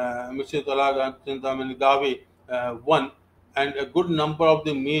Michitalaga, Chintamani 1, and a good number of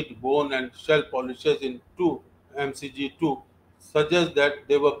the meat, bone, and shell polishes in 2 MCG2 suggest that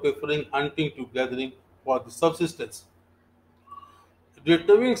they were preferring hunting to gathering for the subsistence.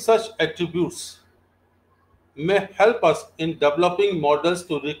 Retrieving such attributes may help us in developing models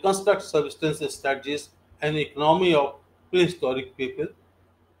to reconstruct subsistence strategies and economy of prehistoric people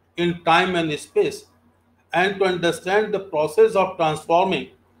in time and space, and to understand the process of transforming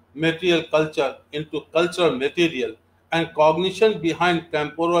material culture into cultural material and cognition behind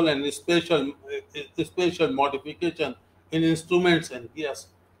temporal and spatial modification in instruments and gears.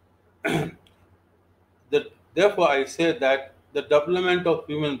 Therefore, I say that the development of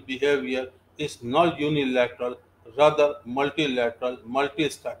human behavior is not unilateral, rather multilateral,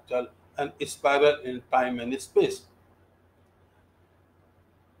 multi-structural, and spiral in time and space.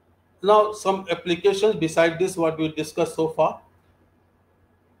 Now, some applications beside this, what we discussed so far,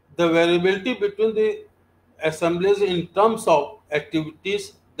 the variability between the assemblies in terms of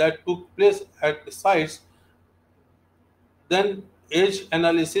activities that took place at the sites. Then age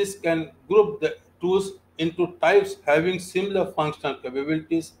analysis can group the tools into types having similar functional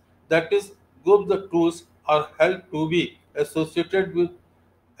capabilities. That is, group the tools are held to be associated with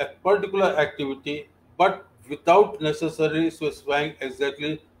a particular activity but without necessarily specifying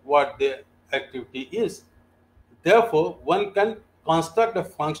exactly what the activity is. Therefore, one can construct a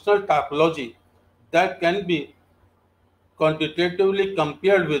functional typology that can be quantitatively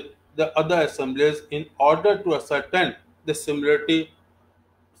compared with the other assemblies in order to ascertain the similarities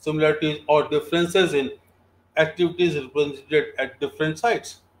or differences in activities represented at different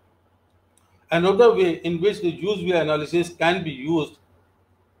sites. Another way in which the use-view analysis can be used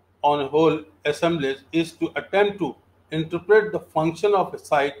on whole assemblies is to attempt to interpret the function of a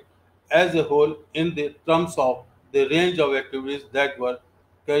site as a whole in the terms of the range of activities that were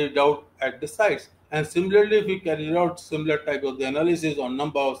carried out at the sites. And similarly, if we carry out similar type of the analysis on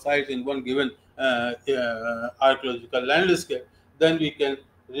number of sites in one given archaeological landscape, then we can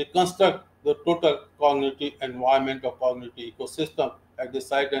reconstruct the total cognitive environment or cognitive ecosystem at the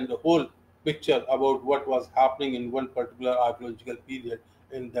site and the whole picture about what was happening in one particular archaeological period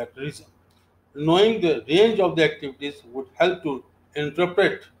in that region. Knowing the range of the activities would help to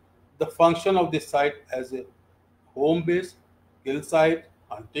interpret the function of the site as a home base, kill site,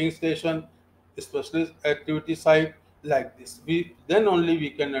 hunting station, specialist activity site like this. Then only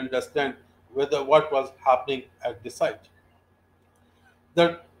we can understand whether what was happening at the site.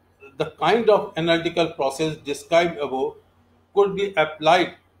 That the kind of analytical process described above could be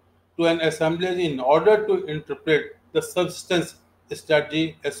applied to an assembly in order to interpret the substance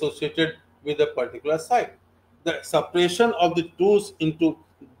strategy associated with a particular site. The separation of the tools into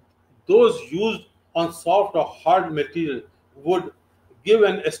those used on soft or hard material would give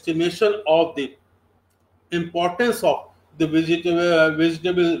an estimation of the importance of the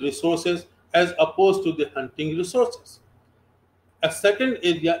vegetable resources as opposed to the hunting resources. A second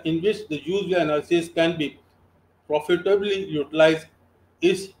area in which the use analysis can be profitably utilized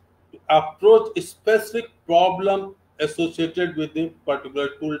is to approach a specific problem associated with the particular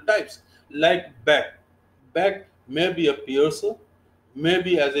tool types, like back. Back may be a piercer, may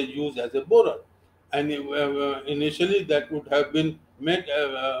be as a use as a borer, and initially that would have been made.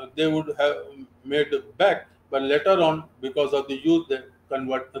 They would have made back, but later on, because of the use,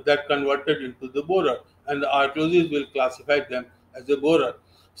 that converted into the borer, and the archaeologists will classify them as a borer.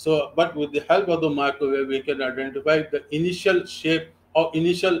 So, but with the help of the microwave, we can identify the initial shape or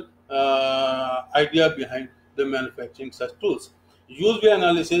initial idea behind the manufacturing such tools. Use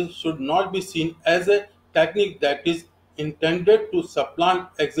analysis should not be seen as a technique that is intended to supplant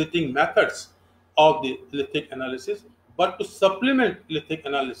existing methods of the lithic analysis, but to supplement lithic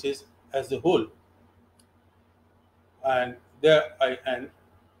analysis as a whole. And there I end,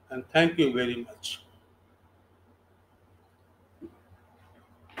 and thank you very much.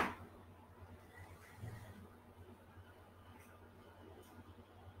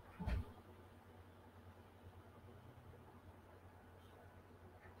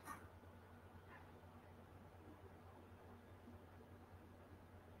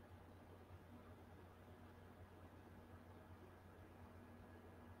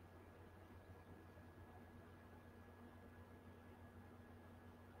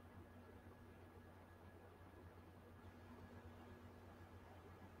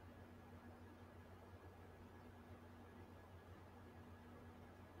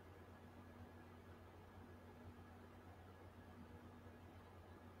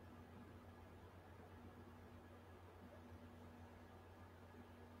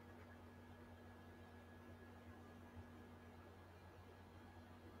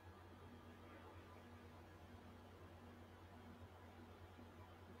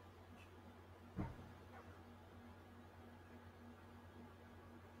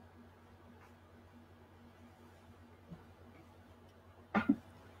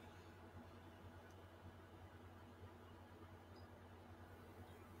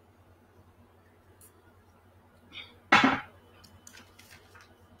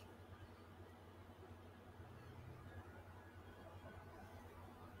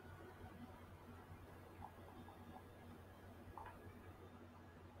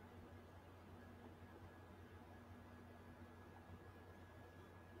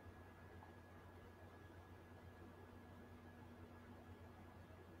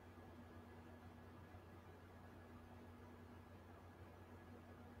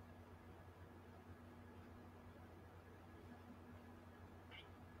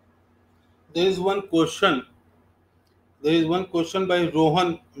 There is one question. There is one question by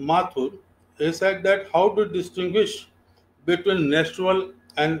Rohan Mathur. He said that how to distinguish between natural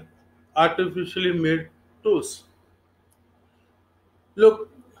and artificially made tools. Look,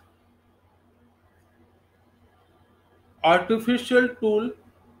 artificial tool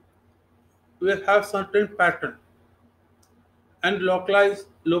will have certain pattern, and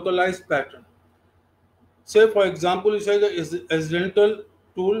localized pattern. Say for example, you say the accidental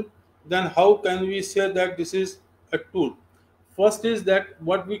tool, then how can we say that this is a tool? First is that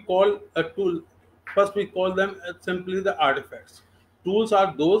what we call a tool, first we call them simply the artifacts. Tools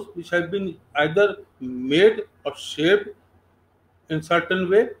are those which have been either made or shaped in certain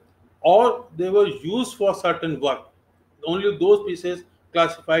way, or they were used for certain work. Only those pieces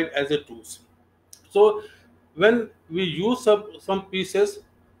classified as a tools. So when we use some pieces,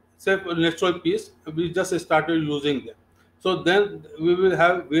 say for natural piece, we just started using them. So then we will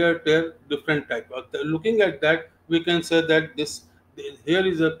have wear tear different type. Looking at that, we can say that here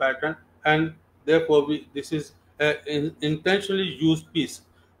is a pattern, and therefore this is an intentionally used piece.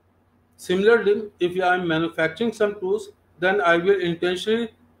 Similarly, if I am manufacturing some tools, then I will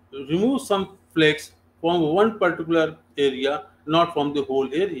intentionally remove some flakes from one particular area, not from the whole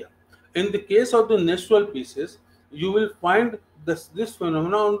area. In the case of the natural pieces, you will find this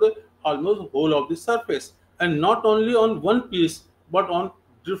phenomenon on the almost whole of the surface, and not only on one piece, but on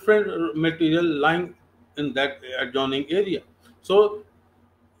different material lying in that adjoining area. So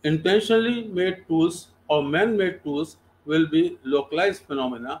intentionally made tools or man-made tools will be localized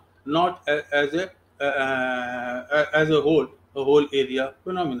phenomena, not as a whole area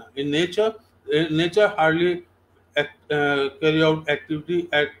phenomena. In nature hardly carry out activity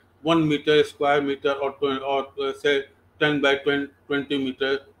at 1 meter square meter or say 10 by 20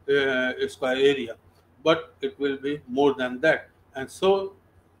 meter square area, but it will be more than that. And so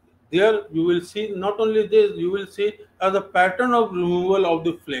there you will see not only this, you will see as a pattern of removal of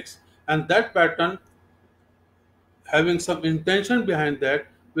the flakes, and that pattern having some intention behind that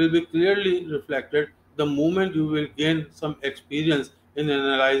will be clearly reflected the moment you will gain some experience in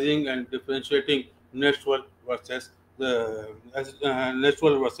analyzing and differentiating natural versus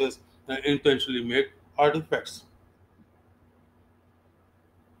natural versus intentionally made artifacts.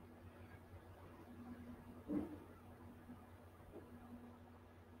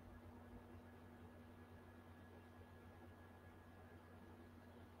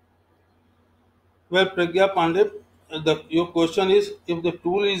 Well, Pragya Pandey, your question is if the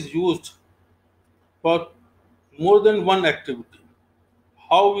tool is used for more than one activity,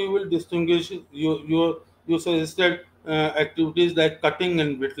 how we will distinguish you suggested activities like cutting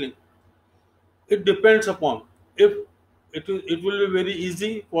and whittling. It depends upon if it will be very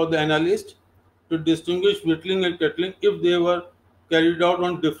easy for the analyst to distinguish whittling and cutting if they were carried out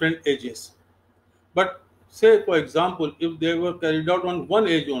on different edges. But say for example, if they were carried out on one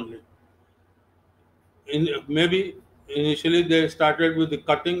edge only, maybe initially they started with the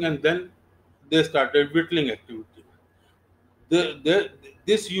cutting and then they started whittling activity.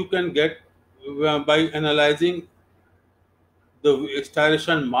 This you can get by analyzing the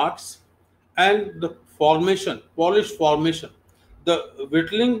striation marks and the formation, polish formation. The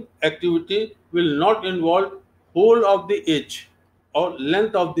whittling activity will not involve whole of the edge or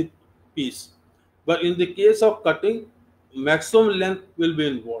length of the piece, but in the case of cutting, maximum length will be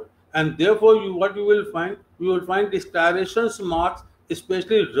involved, and therefore what you will find the striations marks,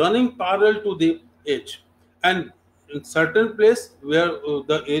 especially running parallel to the edge, and in certain place where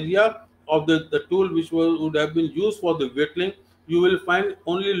the area of the tool which would have been used for the whittling, you will find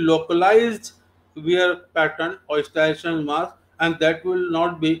only localized wear pattern or striation marks, and that will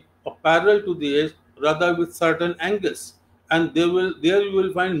not be parallel to the edge, rather with certain angles, and there you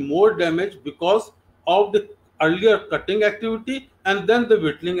will find more damage because of the earlier cutting activity and then the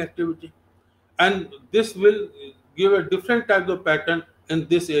whittling activity, and this will give a different type of pattern in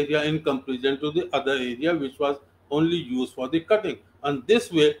this area in comparison to the other area which was only used for the cutting. And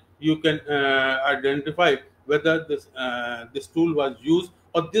this way you can identify whether this tool was used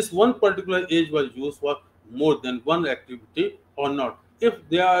or this one particular edge was used for more than one activity or not. If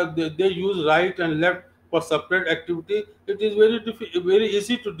they use right and left for separate activity, it is very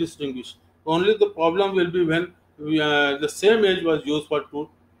easy to distinguish. Only the problem will be when the same edge was used for two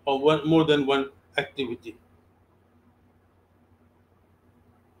or more than one activity.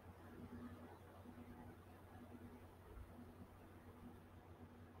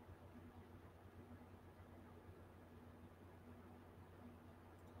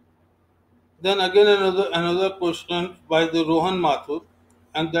 Then again another question by the Rohan Mathur,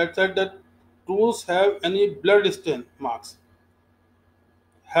 and that said that tools have any blood stain marks.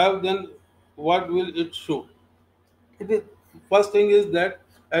 Have then what will it show? It is, first thing is that,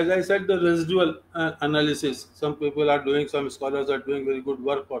 as I said, the residual analysis. Some people are doing, some scholars are doing very good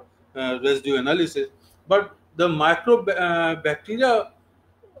work for residue analysis. But the bacteria,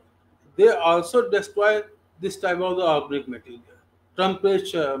 they also destroy this type of the organic material.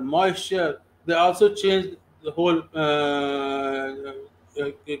 Temperature, moisture, they also change the whole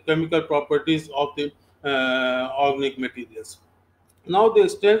chemical properties of the organic materials. Now the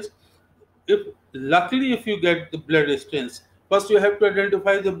stains, if luckily if you get the blood stains, first you have to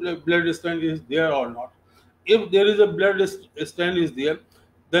identify the blood stain is there or not. If there is a blood stain is there,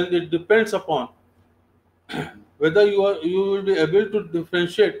 then it depends upon whether you will be able to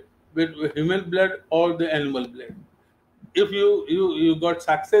differentiate with human blood or the animal blood. If you got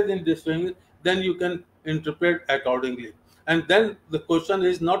success in this thing, then you can interpret accordingly. And then the question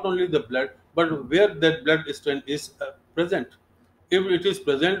is not only the blood, but where that blood stain is present. If it is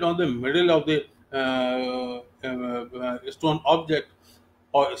present on the middle of the stone object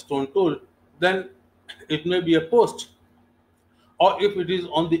or stone tool, then it may be a post. Or if it is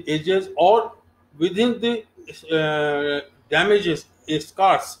on the edges or within the damages,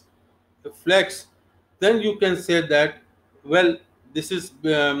 scars, flecks, then you can say that, well, this is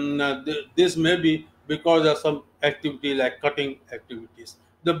this may be because of some activity like cutting activities.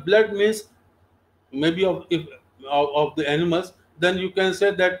 The blood means maybe of the animals, then you can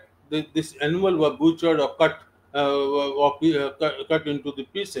say that this animal was butchered or cut cut into the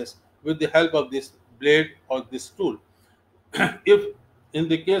pieces with the help of this blade or this tool. If in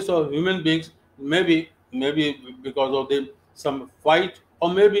the case of human beings, maybe because of the some fight,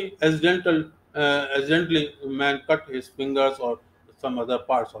 or maybe accidentally man cut his fingers or some other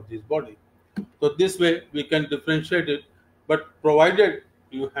parts of his body. So this way we can differentiate it, but provided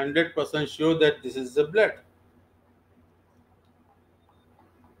you 100% sure that this is the blood.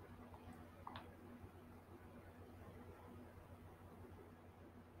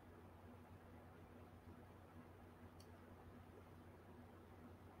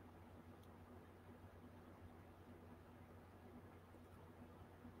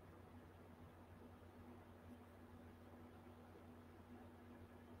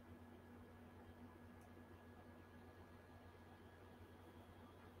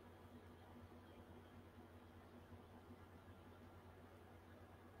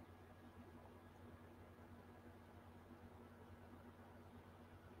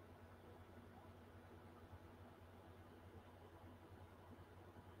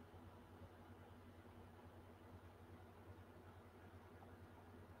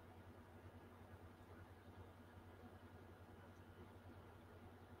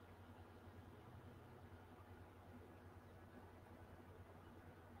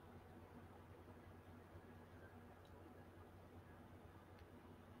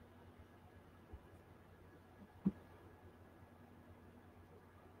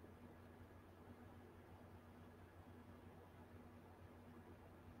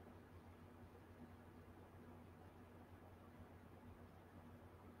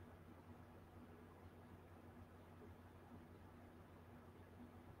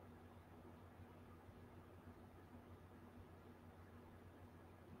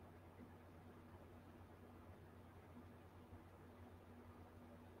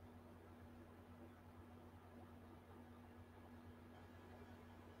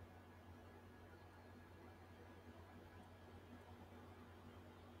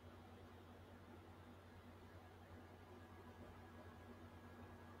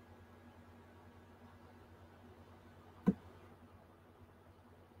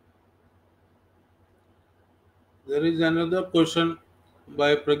 There is another question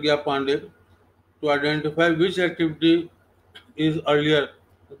by Pragya Pandey to identify which activity is earlier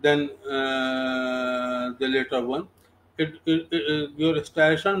than the later one. Your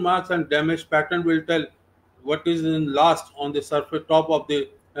striation marks and damage pattern will tell what is in last on the surface top of the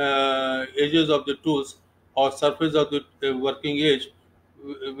edges of the tools or surface of the working edge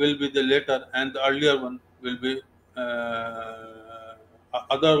will be the later, and the earlier one will be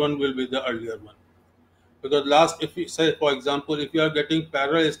other one will be the earlier one. Because last, if you say, for example, if you are getting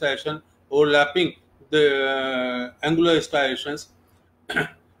parallel striation overlapping the angular striations,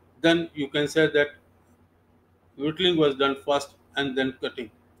 then you can say that whittling was done first and then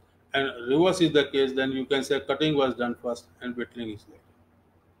cutting. And reverse is the case, then you can say cutting was done first and whittling is later.